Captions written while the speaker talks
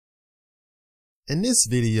In this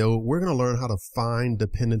video, we're going to learn how to find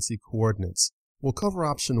dependency coordinates. We'll cover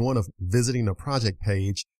option 1 of visiting the project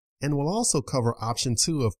page, and we'll also cover option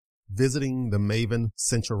 2 of visiting the Maven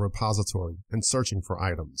Central Repository and searching for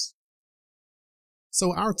items.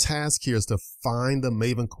 So our task here is to find the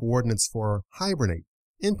Maven coordinates for Hibernate.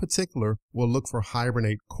 In particular, we'll look for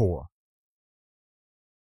Hibernate core.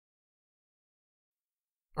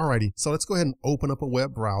 Alrighty, so let's go ahead and open up a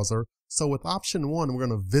web browser. So with option 1, we're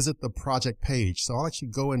going to visit the project page. So I'll actually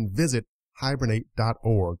go and visit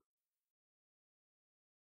hibernate.org.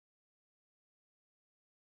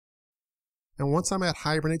 And once I'm at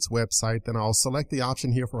Hibernate's website, then I'll select the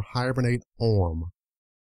option here for Hibernate ORM.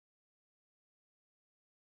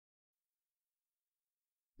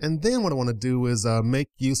 And then what I want to do is make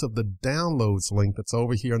use of the downloads link that's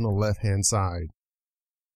over here on the left-hand side.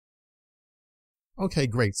 Okay,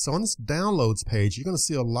 great. So on this downloads page, you're going to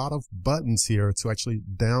see a lot of buttons here to actually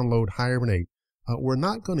download Hibernate. We're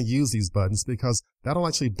not going to use these buttons because that'll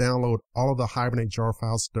actually download all of the Hibernate jar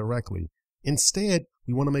files directly. Instead,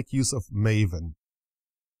 we want to make use of Maven.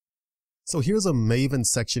 So here's a Maven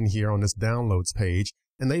section here on this downloads page,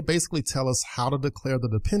 and they basically tell us how to declare the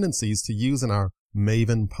dependencies to use in our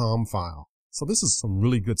Maven POM file. So this is some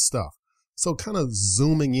really good stuff. So kind of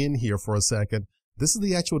zooming in here for a second, this is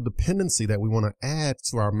the actual dependency that we want to add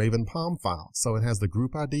to our Maven POM file. So it has the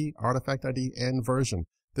group ID, artifact ID, and version.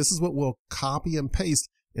 This is what we'll copy and paste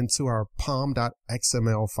into our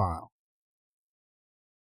pom.xml file.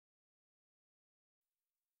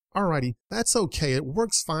 Alrighty, that's okay. It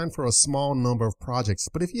works fine for a small number of projects,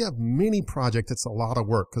 but if you have many projects, it's a lot of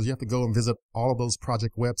work because you have to go and visit all of those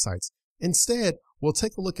project websites. Instead, we'll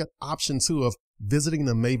take a look at option 2 of visiting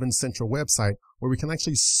the Maven Central website, where we can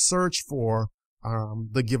actually search for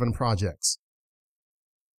the given projects.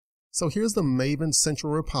 So here's the Maven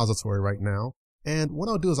Central Repository right now. And what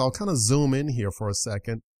I'll do is I'll kind of zoom in here for a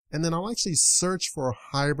second, and then I'll actually search for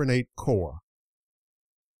Hibernate core.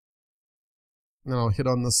 And I'll hit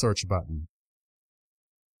on the search button.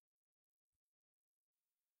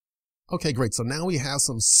 Okay, great. So now we have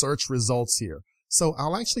some search results here. So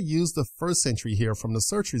I'll actually use the first entry here from the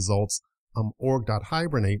search results,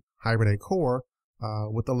 org.hibernate, Hibernate core,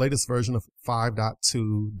 with the latest version of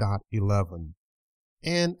 5.2.11.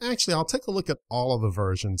 And actually, I'll take a look at all of the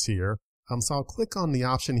versions here. So I'll click on the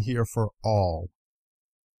option here for all.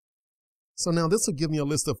 So now this will give me a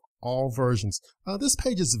list of all versions. This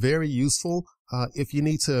page is very useful if you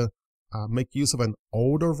need to make use of an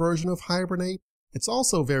older version of Hibernate. It's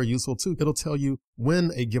also very useful too. It'll tell you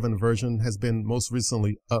when a given version has been most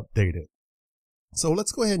recently updated. So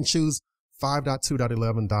let's go ahead and choose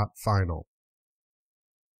 5.2.11.final.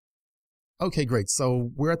 Okay, great. So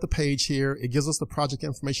we're at the page here. It gives us the project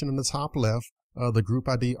information in the top left, the group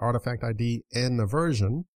ID, artifact ID, and the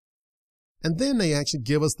version. And then they actually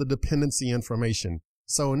give us the dependency information.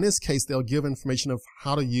 So in this case, they'll give information of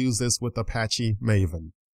how to use this with Apache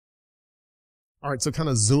Maven. All right, so kind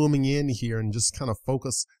of zooming in here and just kind of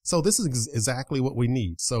focus. So this is exactly what we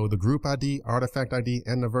need. So the group ID, artifact ID,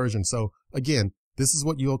 and the version. So again, this is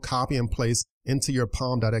what you'll copy and place into your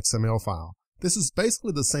pom.xml file. This is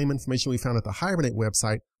basically the same information we found at the Hibernate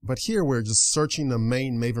website, but here we're just searching the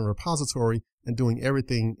main Maven repository and doing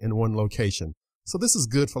everything in one location. So this is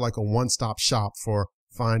good for like a one-stop shop for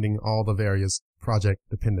finding all the various project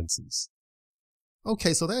dependencies.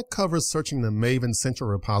 Okay, so that covers searching the Maven Central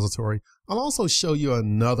Repository. I'll also show you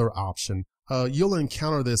another option. You'll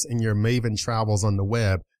encounter this in your Maven travels on the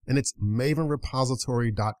web, and it's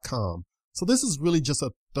MavenRepositorycom. So this is really just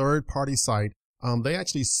a third-party site. They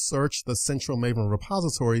actually search the Central Maven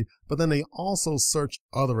Repository, but then they also search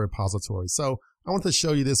other repositories. So I want to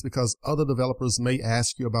show you this because other developers may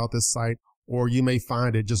ask you about this site, or you may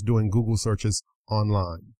find it just doing Google searches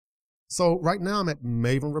online. So right now I'm at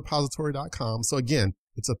MavenRepository.com. So again,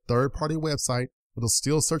 it's a third-party website. It'll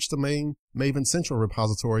still search the main Maven Central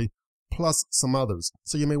Repository plus some others.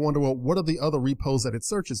 So you may wonder, well, what are the other repos that it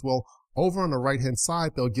searches? Well, over on the right-hand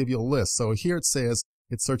side, they'll give you a list. So here it says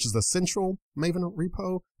it searches the Central Maven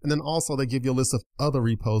repo, and then also they give you a list of other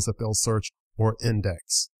repos that they'll search or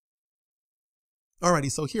index.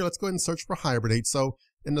 Alrighty, so here let's go ahead and search for Hibernate. So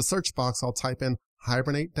in the search box, I'll type in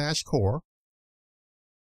Hibernate-core.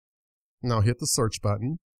 And I'll hit the search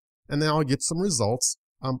button, and then I'll get some results.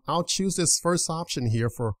 I'll choose this first option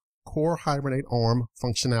here for Core Hibernate ORM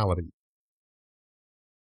functionality.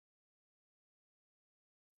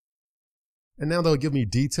 And now they'll give me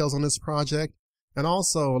details on this project and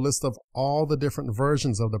also a list of all the different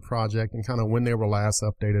versions of the project and kind of when they were last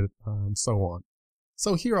updated and so on.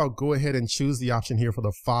 So here I'll go ahead and choose the option here for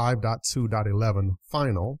the 5.2.11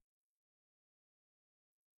 final.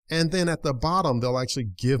 And then at the bottom, they'll actually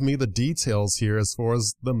give me the details here as far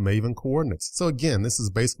as the Maven coordinates. So again, this is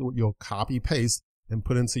basically what you'll copy paste and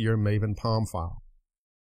put into your Maven POM file.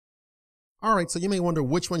 All right, so you may wonder,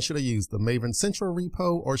 which one should I use, the Maven Central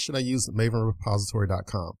repo or should I use Maven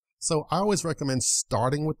Repository.com? So I always recommend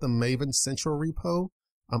starting with the Maven Central repo.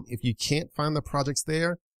 If you can't find the projects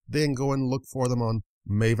there, then go and look for them on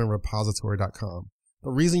Maven Repository.com. The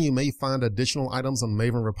reason you may find additional items on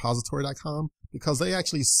Maven Repository.com because they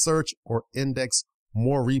actually search or index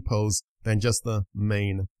more repos than just the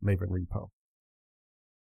main Maven repo.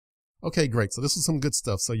 Okay, great. So this was some good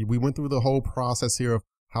stuff. So we went through the whole process here of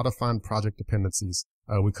how to find project dependencies.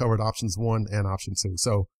 We covered options 1 and option 2.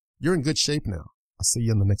 So you're in good shape now. I'll see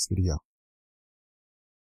you in the next video.